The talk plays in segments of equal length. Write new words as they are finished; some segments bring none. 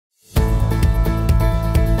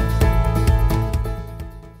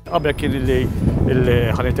Qabel kien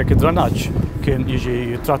il-ħanetek id-dranaġġ kien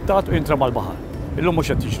jiġi trattat u jintra mal-baħar. Illum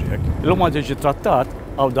mhux qed jiġri hekk. Illum għad jiġi trattat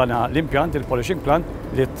għaw dan l-impjant, il-polishing plant,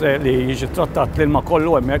 li jiġi trattat l-ilma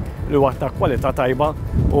kollu hemmhekk li huwa ta' kwalità tajba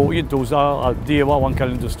u jintuża għal-bdiewa u anke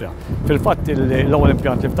l-industrija. Fil-fatt l-ewwel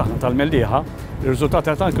impjant li ftaħna tal-Mellieha,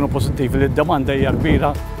 ir-riżultati tagħna kienu pożittivi li d-demanda hija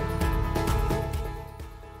kbira.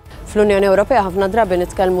 Fl-Unjoni Ewropea ħafna drabi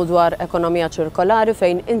nitkellmu dwar ekonomija ċirkolari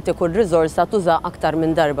fejn inti kull riżorsa tuża aktar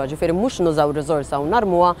minn darba, ġifieri mhux nużaw riżorsa u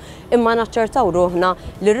narmuha, imma naċċertaw ruħna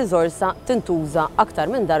li riżorsa tintuża aktar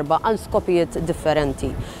minn darba għal skopijiet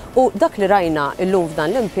differenti. U dak li rajna llum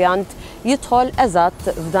f'dan l-impjant jidħol eżatt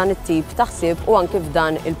f'dan it-tip ta' ħsieb u anke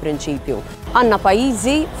f'dan il-prinċipju. Għandna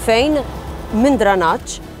pajjiżi fejn minn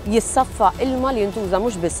dranaġġ jissaffa ilma li jintuża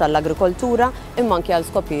mhux biss għall-agrikoltura imma anke għal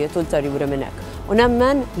skopijiet ulterjuri minn hekk. U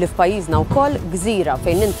nemmen li f'pajjiżna wkoll gżira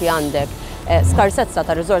fejn inti għandek skarsezza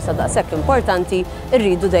ta' riżorsa daqshekk importanti,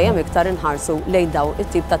 rridu dejjem iktar inħarsu lejn dawn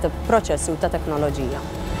it-tip ta' proċessi u ta' teknoloġija.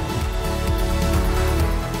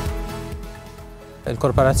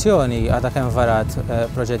 Il-korporazzjoni għadha kemm varat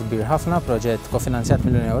proġett kbir ħafna, proġett kofinanzjat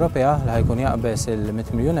mill-Unjoni Ewropea li ħajkun jaqbes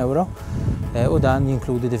il-100 miljun euro u dan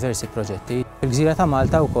jinkludi diversi proġetti. Il-Gżira ta'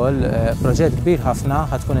 Malta wkoll proġett kbir ħafna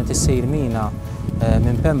ħatkun qed issir mina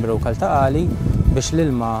minn Pembro u Kaltaqali biex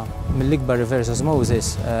l-ilma mill-ikbar reverse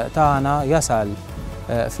osmosis tagħna jasal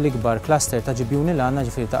fl-ikbar cluster ta' ġibjuni l-għandna,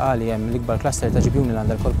 ġifieri Taqali hemm l-ikbar cluster ta' ġibjuni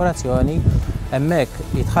l-għandha l-korporazzjoni,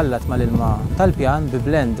 hemmhekk jitħallat mal-ilma tal-pjan bi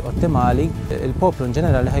blend ottimali. Il-poplu in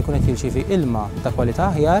ġenerali ħajkun qed jirċievi ilma ta'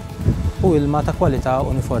 kwalità aħjar u ilma ta' kwalità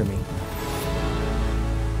uniformi.